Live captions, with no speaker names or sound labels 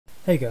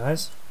Hey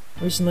guys,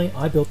 recently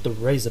I built the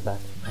Razorback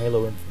from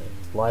Halo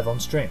Infinite live on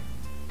stream.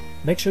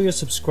 Make sure you're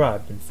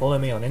subscribed and follow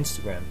me on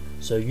Instagram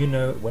so you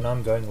know when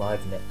I'm going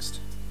live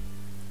next.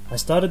 I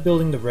started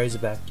building the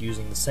Razorback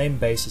using the same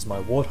base as my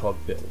Warthog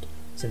build,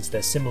 since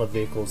they're similar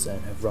vehicles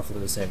and have roughly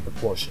the same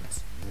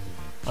proportions.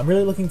 I'm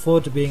really looking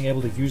forward to being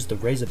able to use the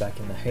Razorback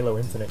in the Halo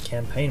Infinite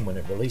campaign when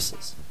it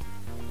releases.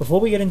 Before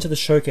we get into the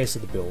showcase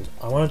of the build,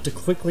 I wanted to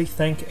quickly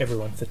thank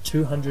everyone for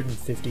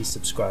 250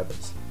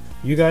 subscribers.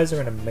 You guys are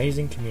an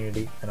amazing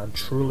community and I'm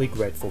truly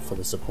grateful for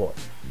the support.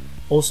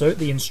 Also,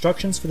 the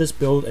instructions for this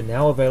build are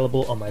now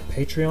available on my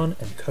Patreon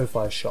and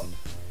Ko-Fi shop.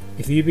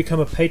 If you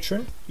become a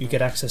patron, you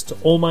get access to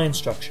all my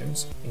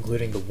instructions,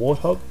 including the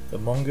Warthog, the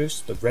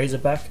Mongoose, the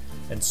Razorback,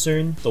 and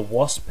soon the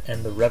Wasp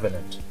and the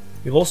Revenant.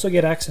 You'll also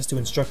get access to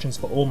instructions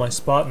for all my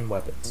Spartan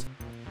weapons.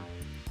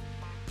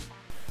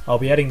 I'll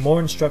be adding more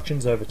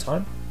instructions over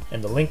time,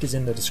 and the link is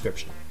in the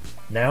description.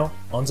 Now,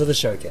 onto the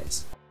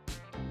showcase.